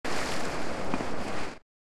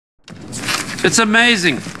It's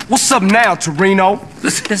amazing. What's up now, Torino?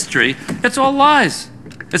 This history, it's all lies.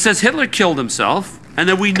 It says Hitler killed himself, and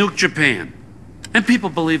then we nuked Japan. And people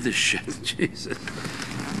believe this shit. Jesus.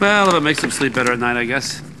 Well, if it makes them sleep better at night, I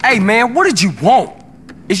guess. Hey, man, what did you want?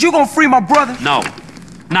 Is you gonna free my brother? No,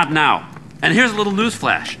 not now. And here's a little news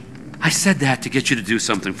flash. I said that to get you to do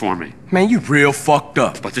something for me. Man, you real fucked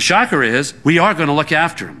up. But the shocker is, we are gonna look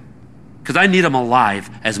after him. Because I need him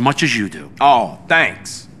alive as much as you do. Oh,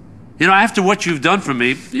 thanks. You know, after what you've done for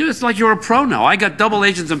me, it's like you're a pro now. I got double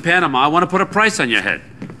agents in Panama. I want to put a price on your head.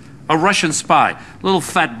 A Russian spy, little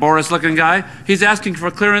fat Boris-looking guy. He's asking for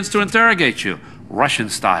clearance to interrogate you. Russian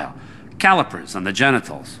style. Calipers on the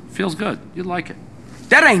genitals. Feels good. You'd like it.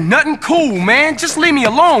 That ain't nothing cool, man. Just leave me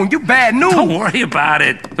alone. You bad news. Don't worry about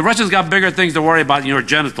it. The Russians got bigger things to worry about than your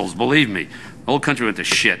genitals, believe me. The whole country went to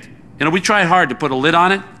shit. You know, we tried hard to put a lid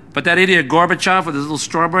on it, but that idiot Gorbachev with his little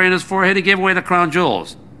strawberry in his forehead, he gave away the crown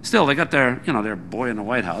jewels. Still, they got their, their boy in the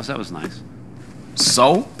White House. That was nice.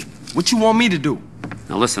 So? What you want me to do?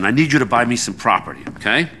 Now listen, I need you to buy me some property,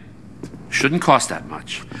 okay? Shouldn't cost that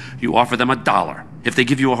much. You offer them $1. If they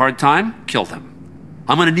give you a hard time, kill them.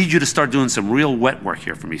 I'm gonna need you to start doing some real wet work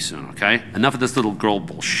here for me soon, okay? Enough of this little girl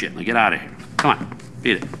bullshit. Now get out of here. Come on,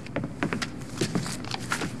 beat it.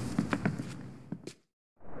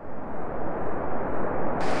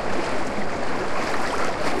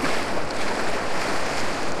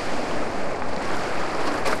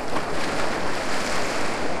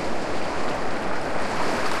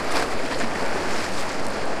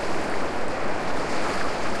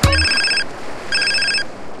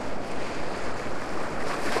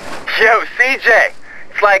 Yo, CJ,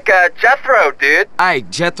 it's like Jethro, dude. Hey,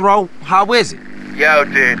 Jethro, how is it? Yo,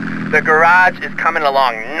 dude, the garage is coming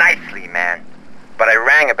along nicely, man. But I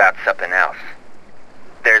rang about something else.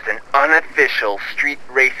 There's an unofficial street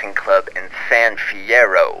racing club in San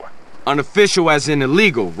Fierro. Unofficial as in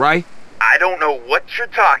illegal, right? I don't know what you're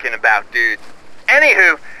talking about, dude.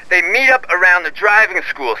 Anywho, they meet up around the driving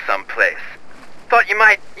school someplace. Thought you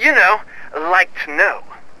might, like to know.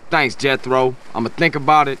 Thanks, Jethro. I'ma think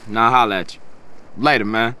about it, and I'll holler at you. Later,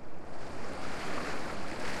 man.